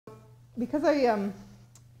because I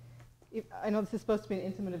know this is supposed to be an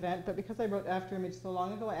intimate event, but because I wrote Afterimage so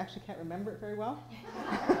long ago, I actually can't remember it very well.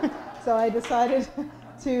 So I decided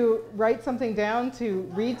to write something down to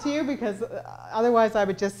read to you, because otherwise I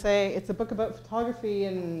would just say it's a book about photography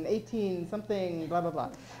in 18 something, blah, blah, blah.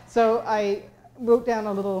 So I wrote down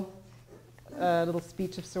a little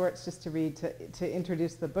speech of sorts just to read, to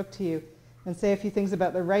introduce the book to you and say a few things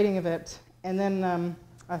about the writing of it. And then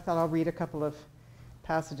I thought I'll read a couple of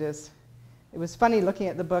passages. It was funny looking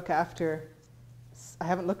at the book after, I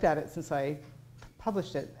haven't looked at it since I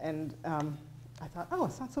published it, and I thought, oh,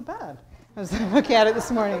 it's not so bad. I was looking at it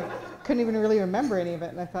this morning, couldn't even really remember any of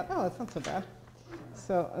it, and I thought, oh, it's not so bad.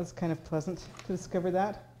 So it was kind of pleasant to discover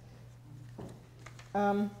that.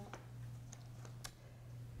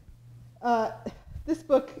 This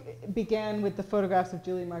book began with the photographs of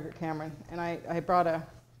Julia Margaret Cameron, and I brought a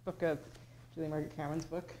book of Julia Margaret Cameron's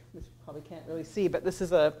book, which you probably can't really see, but this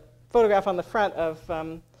is a photograph on the front of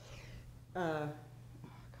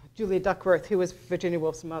Julia Duckworth, who was Virginia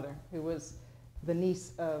Woolf's mother, who was the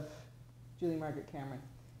niece of Julia Margaret Cameron.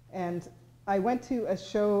 And I went to a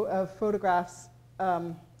show of photographs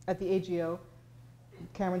at the AGO,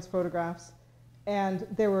 Cameron's photographs, and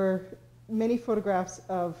there were many photographs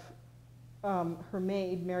of her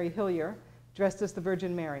maid, Mary Hillier, dressed as the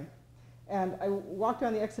Virgin Mary. And I walked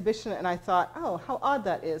around the exhibition and I thought, oh, how odd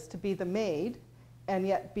that is to be the maid and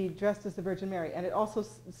yet be dressed as the Virgin Mary. And it also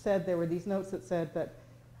said, there were these notes that said that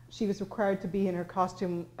she was required to be in her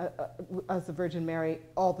costume as the Virgin Mary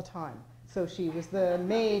all the time. So she was the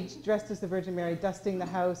maid dressed as the Virgin Mary, dusting the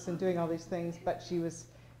house and doing all these things, but she was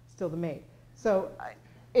still the maid. So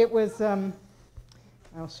it was,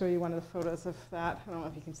 I'll show you one of the photos of that. I don't know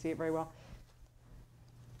if you can see it very well.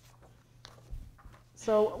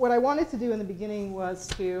 So what I wanted to do in the beginning was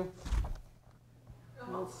to,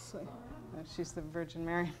 let's see, she's the Virgin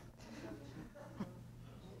Mary.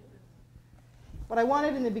 What I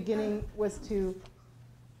wanted in the beginning was to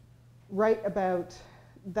write about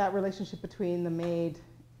that relationship between the maid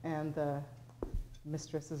and the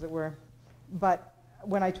mistress, as it were. But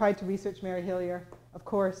when I tried to research Mary Hillier, of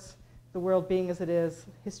course, the world being as it is,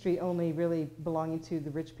 history only really belonging to the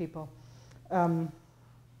rich people,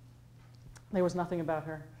 there was nothing about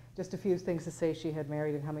her, just a few things to say she had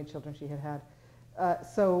married and how many children she had had.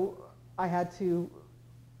 So I had to,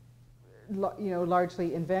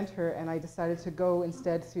 largely invent her, and I decided to go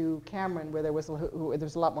instead to Cameron, where there was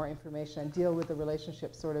a lot more information, and deal with the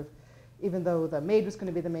relationship sort of, even though the maid was going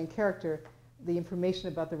to be the main character, the information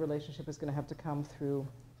about the relationship is going to have to come through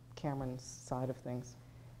Cameron's side of things.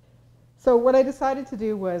 So what I decided to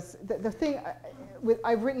do was,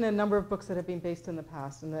 I've written a number of books that have been based in the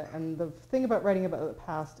past, and the thing about writing about the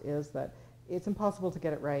past is that it's impossible to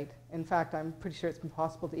get it right. In fact, I'm pretty sure it's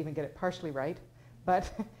impossible to even get it partially right,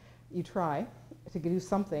 but you try to do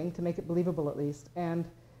something to make it believable at least. And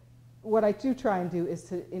what I do try and do is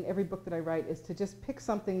to, in every book that I write, is to just pick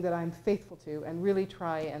something that I'm faithful to and really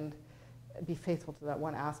try and be faithful to that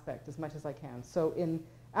one aspect as much as I can. So in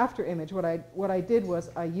Afterimage, what I did was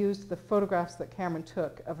I used the photographs that Cameron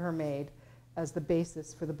took of her maid as the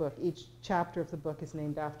basis for the book. Each chapter of the book is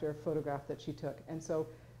named after a photograph that she took. And so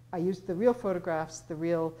I used the real photographs, the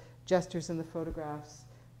real gestures in the photographs,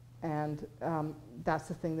 and that's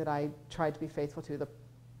the thing that I tried to be faithful to, the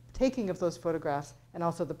taking of those photographs and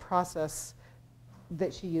also the process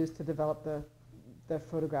that she used to develop the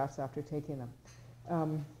photographs after taking them.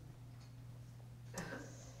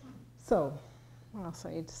 So what else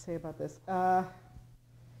I need to say about this?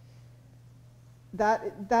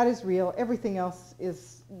 That is real. Everything else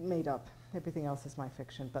is made up. Everything else is my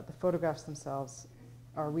fiction. But the photographs themselves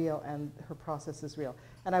are real, and her process is real.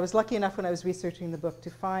 And I was lucky enough when I was researching the book to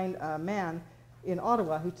find a man in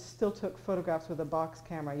Ottawa who still took photographs with a box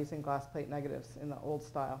camera using glass plate negatives in the old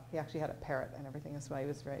style. He actually had a parrot and everything. That's why it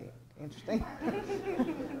was very interesting.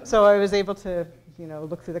 So I was able to,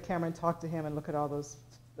 look through the camera and talk to him and look at all those.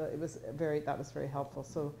 That was very helpful.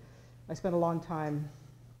 So I spent a long time,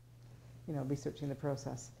 researching the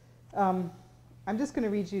process. I'm just going to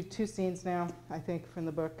read you two scenes now, I think, from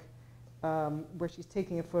the book, where she's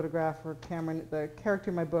taking a photograph for Cameron. The character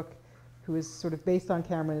in my book, who is sort of based on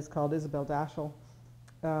Cameron, is called Isabel Dashel.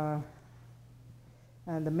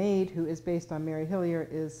 And the maid, who is based on Mary Hillier,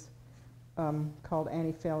 is called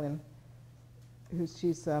Annie Phelan.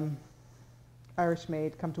 She's Irish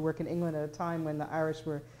maid, come to work in England at a time when the Irish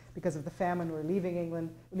were, because of the famine, were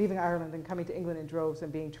leaving Ireland and coming to England in droves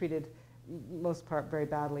and being treated, most part, very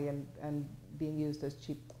badly and being used as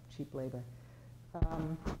cheap labor.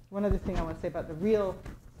 One other thing I want to say about the real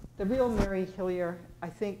Mary Hillier, I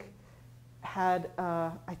think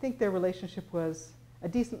their relationship was a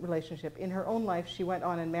decent relationship. In her own life, she went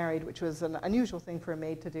on and married, which was an unusual thing for a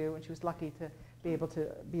maid to do, and she was lucky to be able to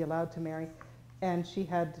be allowed to marry. And she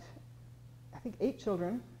had, I think, 8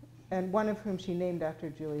 children, and one of whom she named after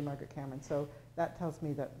Julie Margaret Cameron. So that tells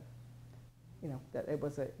me that, you know, that it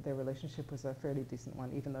was their relationship was a fairly decent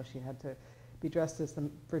one, even though she had to be dressed as the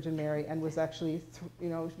Virgin Mary and was actually, you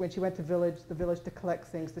know, when she went to the village to collect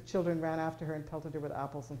things, the children ran after her and pelted her with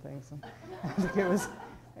apples and things. And I think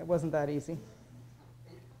it wasn't that easy.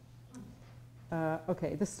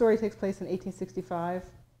 Okay, this story takes place in 1865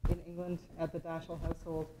 in England at the Dashel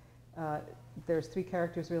household. There's 3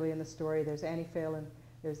 characters really in the story. There's Annie Phelan,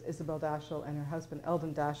 there's Isabel Dashel, and her husband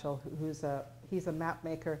Eldon Dashel, he's a map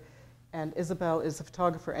maker, and Isabel is a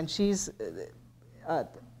photographer, and she's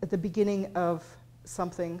at the beginning of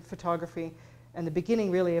something, photography, and the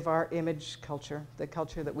beginning really of our image culture, the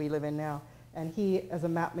culture that we live in now. And he, as a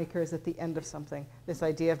map maker, is at the end of something. This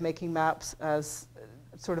idea of making maps as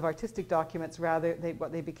sort of artistic documents, rather,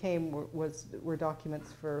 what they became were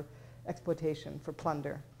documents for exploitation, for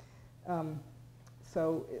plunder.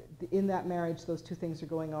 So in that marriage, those 2 things are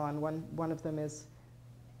going on. One of them is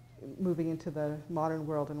moving into the modern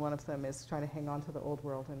world, and one of them is trying to hang on to the old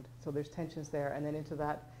world. And so there's tensions there. And then into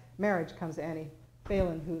that marriage comes Annie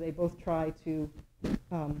Phelan, who they both try to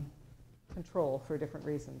control for different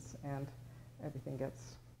reasons. And everything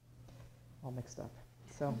gets all mixed up.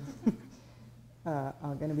 So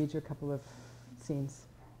I'm going to read you a couple of scenes.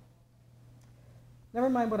 "Never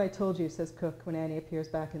mind what I told you," says Cook when Annie appears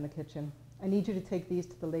back in the kitchen. "I need you to take these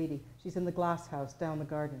to the lady. She's in the glass house down the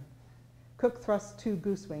garden." Cook thrusts 2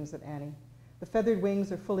 goose wings at Annie. The feathered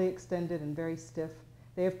wings are fully extended and very stiff.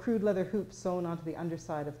 They have crude leather hoops sewn onto the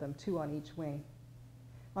underside of them, 2 on each wing.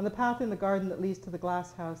 On the path in the garden that leads to the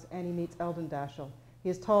glass house, Annie meets Eldon Dashel. He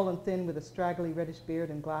is tall and thin with a straggly reddish beard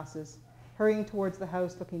and glasses. Hurrying towards the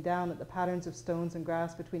house, looking down at the patterns of stones and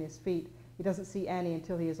grass between his feet, he doesn't see Annie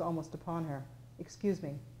until he is almost upon her. "Excuse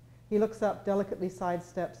me." He looks up, delicately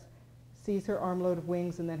sidesteps, sees her armload of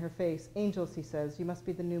wings and then her face. "Angels," he says, "you must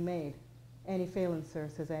be the new maid." "Annie Phelan, sir,"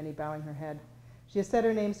 says Annie, bowing her head. She has said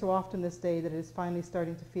her name so often this day that it is finally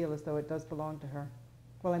starting to feel as though it does belong to her.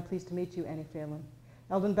 "Well, I'm pleased to meet you, Annie Phelan."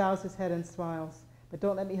 Eldon bows his head and smiles. "But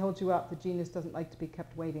don't let me hold you up. The genius doesn't like to be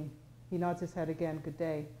kept waiting." He nods his head again, "Good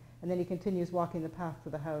day," and then he continues walking the path to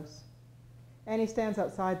the house. Annie stands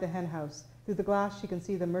outside the hen house. Through the glass she can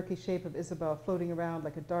see the murky shape of Isabel floating around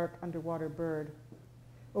like a dark underwater bird.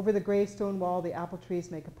 Over the gray stone wall, the apple trees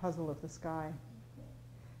make a puzzle of the sky.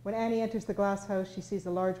 When Annie enters the glass house, she sees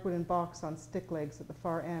a large wooden box on stick legs at the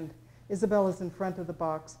far end. Isabel is in front of the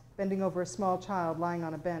box, bending over a small child lying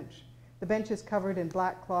on a bench. The bench is covered in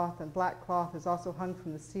black cloth, and black cloth is also hung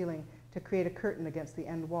from the ceiling to create a curtain against the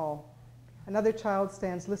end wall. Another child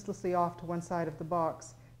stands listlessly off to one side of the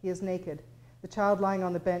box. He is naked. The child lying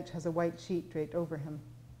on the bench has a white sheet draped over him.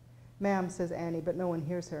 "Ma'am," says Annie, but no one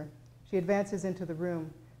hears her. She advances into the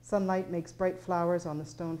room. Sunlight makes bright flowers on the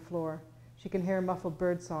stone floor. She can hear muffled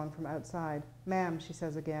birdsong from outside. "Ma'am," she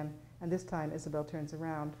says again, and this time Isabel turns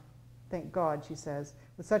around. "Thank God," she says,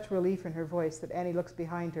 with such relief in her voice that Annie looks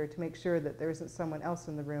behind her to make sure that there isn't someone else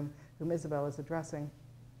in the room whom Isabel is addressing.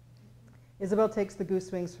 Isabel takes the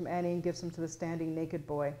goose wings from Annie and gives them to the standing naked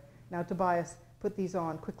boy. "Now, Tobias, put these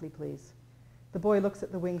on, quickly, please." The boy looks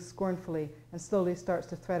at the wings scornfully and slowly starts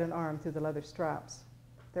to thread an arm through the leather straps.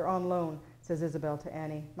 "They're on loan," says Isabel to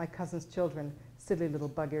Annie. "My cousin's children. Silly little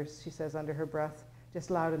buggers," she says under her breath, just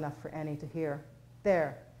loud enough for Annie to hear.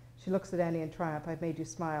 "There." She looks at Annie in triumph. "I've made you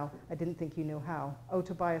smile. I didn't think you knew how. Oh,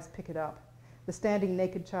 Tobias, pick it up." The standing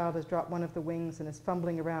naked child has dropped one of the wings and is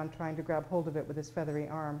fumbling around trying to grab hold of it with his feathery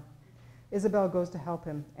arm. Isabel goes to help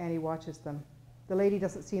him. Annie watches them. The lady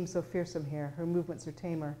doesn't seem so fearsome here. Her movements are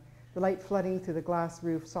tamer. The light flooding through the glass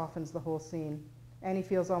roof softens the whole scene. Annie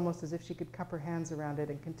feels almost as if she could cup her hands around it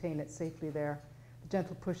and contain it safely there. The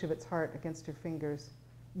gentle push of its heart against her fingers.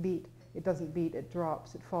 Beat. It doesn't beat, it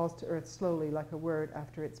drops. It falls to earth slowly like a word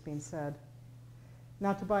after it's been said.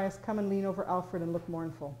 "Now, Tobias, come and lean over Alfred and look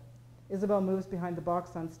mournful." Isabel moves behind the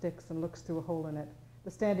box on sticks and looks through a hole in it.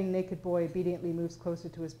 The standing naked boy obediently moves closer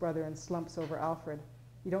to his brother and slumps over Alfred.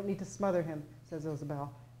 "You don't need to smother him," says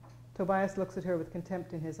Isabel. Tobias looks at her with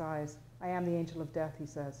contempt in his eyes. "I am the angel of death," he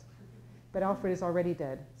says. "But Alfred is already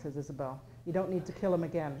dead," says Isabel. "You don't need to kill him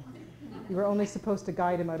again. You were only supposed to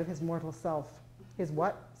guide him out of his mortal self." "His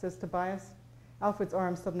what?" says Tobias. Alfred's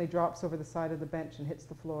arm suddenly drops over the side of the bench and hits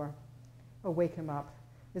the floor. "Oh, wake him up."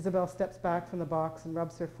 Isabel steps back from the box and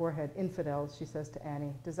rubs her forehead. "Infidels," she says to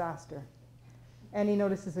Annie. "Disaster." Annie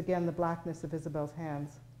notices again the blackness of Isabel's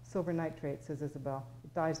hands. "Silver nitrate," says Isabel.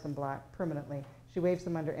 "It dyes them black, permanently." She waves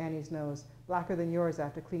them under Annie's nose. "Blacker than yours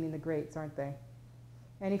after cleaning the grates, aren't they?"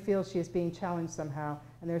 Annie feels she is being challenged somehow,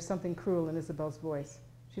 and there is something cruel in Isabel's voice.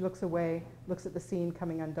 She looks away, looks at the scene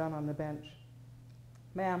coming undone on the bench.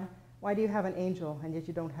 Ma'am, why do you have an angel, and yet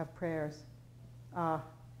you don't have prayers? Ah.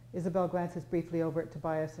 Isabel glances briefly over at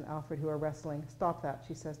Tobias and Alfred, who are wrestling. Stop that,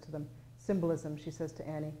 she says to them. Symbolism, she says to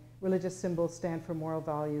Annie. Religious symbols stand for moral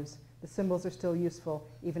values. The symbols are still useful,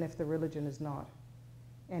 even if the religion is not.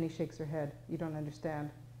 Annie shakes her head. You don't understand.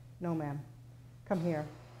 No, ma'am. Come here.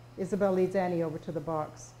 Isabel leads Annie over to the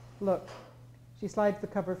box. Look. She slides the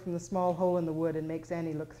cover from the small hole in the wood and makes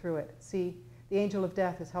Annie look through it. See, the angel of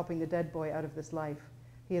death is helping the dead boy out of this life.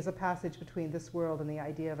 He is a passage between this world and the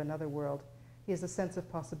idea of another world. He has a sense of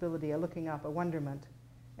possibility, a looking up, a wonderment.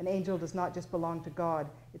 An angel does not just belong to God,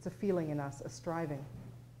 it's a feeling in us, a striving.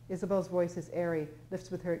 Isabel's voice is airy,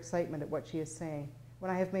 lifts with her excitement at what she is saying.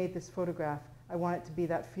 When I have made this photograph, I want it to be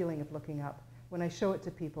that feeling of looking up. When I show it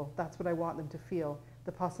to people, that's what I want them to feel,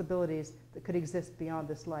 the possibilities that could exist beyond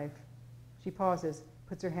this life. She pauses,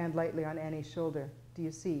 puts her hand lightly on Annie's shoulder. Do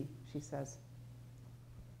you see? She says.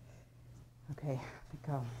 Okay, let me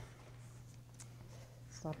go.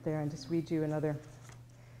 Stop there and just read you another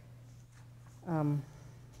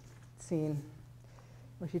scene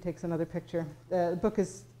where she takes another picture. The book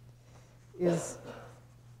is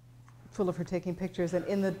full of her taking pictures, and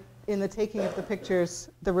in the taking of the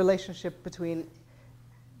pictures, the relationship between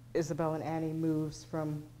Isabel and Annie moves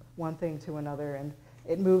from one thing to another, and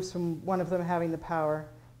it moves from one of them having the power,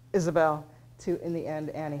 Isabel, to, in the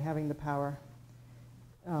end, Annie having the power.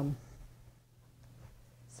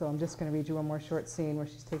 So I'm just going to read you one more short scene where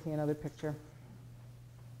she's taking another picture.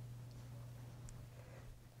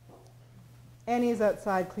 Annie is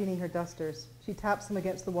outside cleaning her dusters. She taps them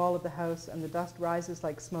against the wall of the house, and the dust rises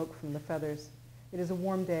like smoke from the feathers. It is a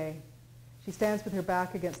warm day. She stands with her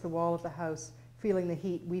back against the wall of the house, feeling the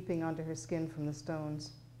heat weeping onto her skin from the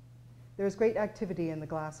stones. There is great activity in the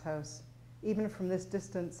glass house. Even from this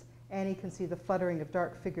distance, Annie can see the fluttering of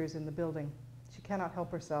dark figures in the building. She cannot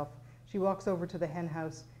help herself. She walks over to the hen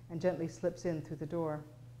house and gently slips in through the door.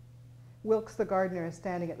 Wilkes, the gardener, is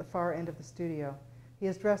standing at the far end of the studio. He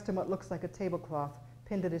is dressed in what looks like a tablecloth,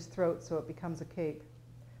 pinned at his throat so it becomes a cape.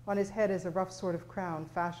 On his head is a rough sort of crown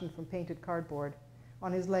fashioned from painted cardboard.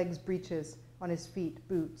 On his legs, breeches. On his feet,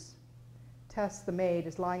 boots. Tess, the maid,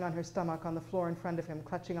 is lying on her stomach on the floor in front of him,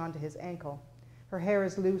 clutching onto his ankle. Her hair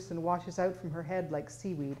is loose and washes out from her head like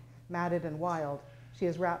seaweed, matted and wild. She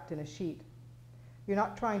is wrapped in a sheet. You're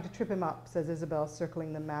not trying to trip him up, says Isabel,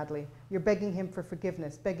 circling them madly. You're begging him for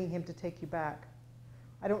forgiveness, begging him to take you back.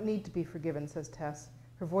 I don't need to be forgiven, says Tess.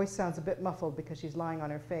 Her voice sounds a bit muffled because she's lying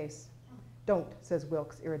on her face. Don't, says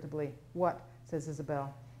Wilkes irritably. What? Says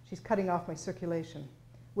Isabel. She's cutting off my circulation.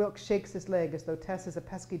 Wilkes shakes his leg as though Tess is a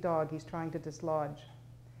pesky dog he's trying to dislodge.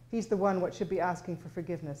 He's the one what should be asking for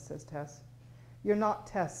forgiveness, says Tess. You're not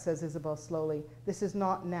Tess, says Isabel slowly. This is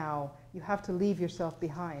not now. You have to leave yourself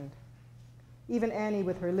behind. Even Annie,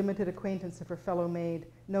 with her limited acquaintance of her fellow maid,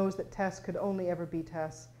 knows that Tess could only ever be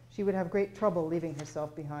Tess. She would have great trouble leaving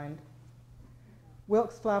herself behind.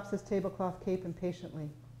 Wilkes flaps his tablecloth cape impatiently.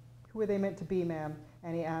 Who are they meant to be, ma'am?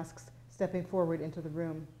 Annie asks, stepping forward into the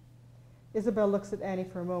room. Isabel looks at Annie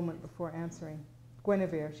for a moment before answering.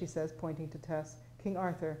 Guinevere, she says, pointing to Tess. King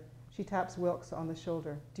Arthur. She taps Wilkes on the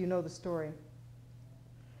shoulder. Do you know the story?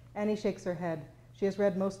 Annie shakes her head. She has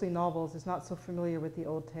read mostly novels, is not so familiar with the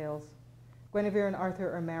old tales. Guinevere and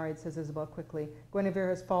Arthur are married, says Isabel quickly. Guinevere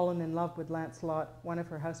has fallen in love with Lancelot, one of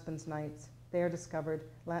her husband's knights. They are discovered.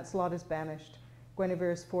 Lancelot is banished.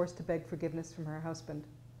 Guinevere is forced to beg forgiveness from her husband.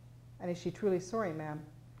 And is she truly sorry, ma'am?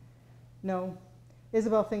 No.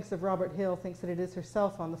 Isabel thinks of Robert Hill, thinks that it is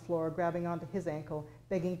herself on the floor, grabbing onto his ankle,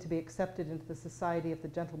 begging to be accepted into the society of the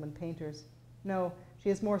gentleman painters. No, she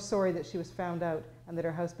is more sorry that she was found out and that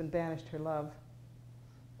her husband banished her love.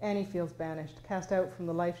 Annie feels banished, cast out from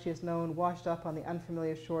the life she has known, washed up on the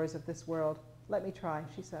unfamiliar shores of this world. Let me try,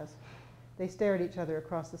 she says. They stare at each other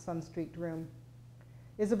across the sun-streaked room.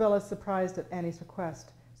 Isabel is surprised at Annie's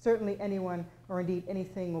request. Certainly anyone, or indeed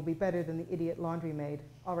anything, will be better than the idiot laundry maid.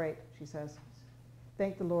 All right, she says.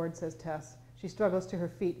 Thank the Lord, says Tess. She struggles to her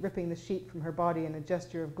feet, ripping the sheet from her body in a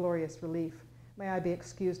gesture of glorious relief. May I be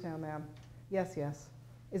excused now, ma'am? Yes, yes.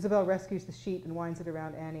 Isabel rescues the sheet and winds it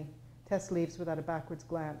around Annie. Tess leaves without a backwards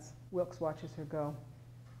glance. Wilkes watches her go.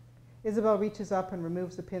 Isabel reaches up and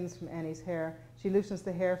removes the pins from Annie's hair. She loosens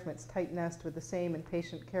the hair from its tight nest with the same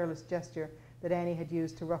impatient, careless gesture that Annie had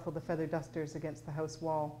used to ruffle the feather dusters against the house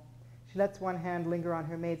wall. She lets one hand linger on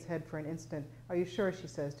her maid's head for an instant. Are you sure, she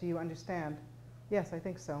says. Do you understand? Yes, I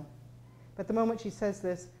think so. But the moment she says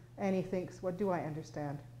this, Annie thinks, what do I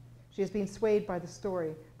understand? She has been swayed by the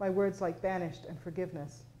story, by words like banished and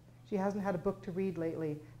forgiveness. She hasn't had a book to read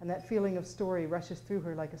lately, and that feeling of story rushes through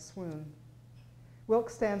her like a swoon.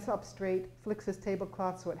 Wilkes stands up straight, flicks his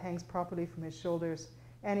tablecloth so it hangs properly from his shoulders.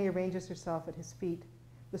 Annie arranges herself at his feet.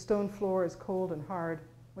 The stone floor is cold and hard.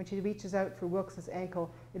 When she reaches out for Wilkes's ankle,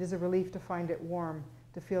 it is a relief to find it warm,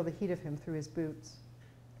 to feel the heat of him through his boots.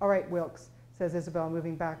 "All right, Wilkes," says Isabel,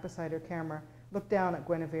 moving back beside her camera. "Look down at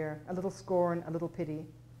Guinevere, a little scorn, a little pity."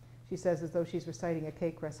 She says as though she's reciting a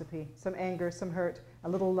cake recipe. Some anger, some hurt, a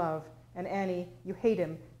little love. And Annie, you hate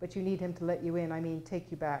him, but you need him to let you in, I mean take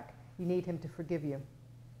you back. You need him to forgive you.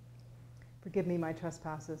 Forgive me my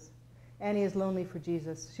trespasses. Annie is lonely for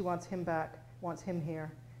Jesus. She wants him back, wants him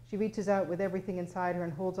here. She reaches out with everything inside her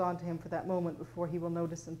and holds on to him for that moment before he will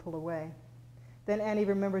notice and pull away. Then Annie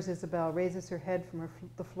remembers Isabel, raises her head from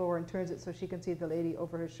the floor and turns it so she can see the lady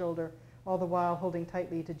over her shoulder, all the while holding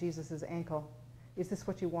tightly to Jesus' ankle. "Is this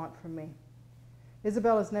what you want from me?"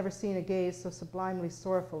 Isabel has never seen a gaze so sublimely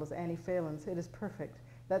sorrowful as Annie Phelan's. It is perfect,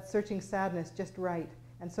 that searching sadness just right,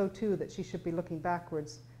 and so too that she should be looking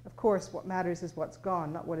backwards. Of course, what matters is what's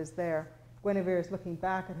gone, not what is there. Guinevere is looking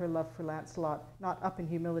back at her love for Lancelot, not up in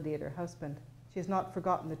humility at her husband. She has not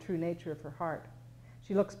forgotten the true nature of her heart.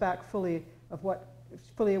 She looks back fully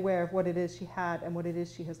aware of what it is she had and what it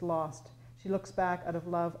is she has lost. She looks back out of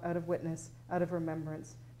love, out of witness, out of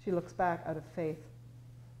remembrance. She looks back out of faith.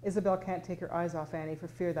 Isabel can't take her eyes off Annie for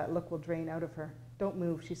fear that look will drain out of her. "Don't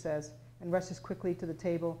move," she says, and rushes quickly to the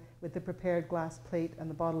table with the prepared glass plate and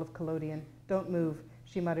the bottle of collodion. "Don't move,"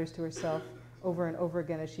 she mutters to herself over and over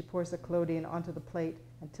again as she pours the collodion onto the plate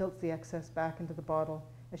and tilts the excess back into the bottle,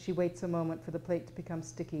 as she waits a moment for the plate to become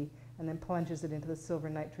sticky and then plunges it into the silver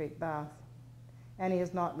nitrate bath. Annie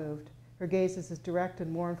has not moved. Her gaze is as direct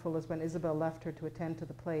and mournful as when Isabel left her to attend to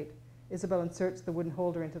the plate. Isabel inserts the wooden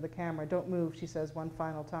holder into the camera. "Don't move," she says one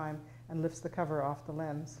final time, and lifts the cover off the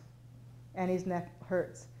lens. Annie's neck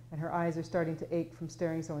hurts, and her eyes are starting to ache from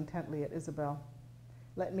staring so intently at Isabel.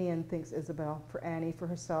 Let me in, thinks Isabel, for Annie, for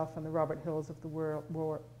herself, and the Robert Hills of the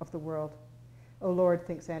world. Oh Lord,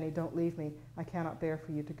 thinks Annie, don't leave me. I cannot bear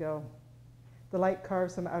for you to go. The light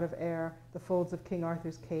carves them out of air, the folds of King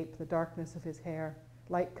Arthur's cape, the darkness of his hair.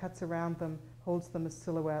 Light cuts around them, holds them as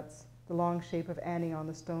silhouettes, the long shape of Annie on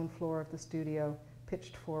the stone floor of the studio,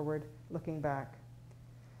 pitched forward, looking back.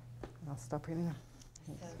 And I'll stop reading now.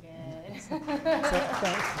 So good.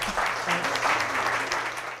 Thanks.